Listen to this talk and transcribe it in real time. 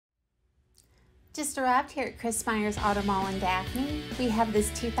Just arrived here at Myers Automall in Daphne. We have this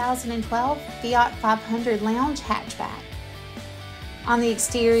 2012 Fiat 500 Lounge hatchback. On the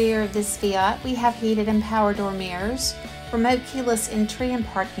exterior of this Fiat, we have heated and power door mirrors, remote keyless entry, and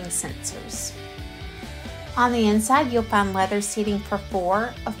parking sensors. On the inside, you'll find leather seating for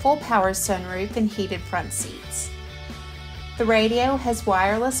 4, a full power sunroof, and heated front seats. The radio has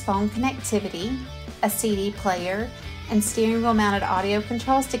wireless phone connectivity, a CD player, and steering wheel mounted audio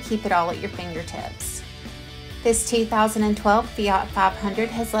controls to keep it all at your fingertips. This 2012 Fiat 500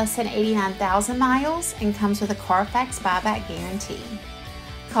 has less than 89,000 miles and comes with a Carfax buyback guarantee.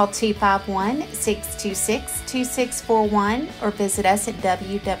 Call 251-626-2641 or visit us at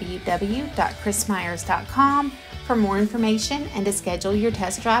www.chrismyers.com for more information and to schedule your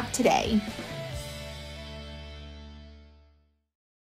test drive today.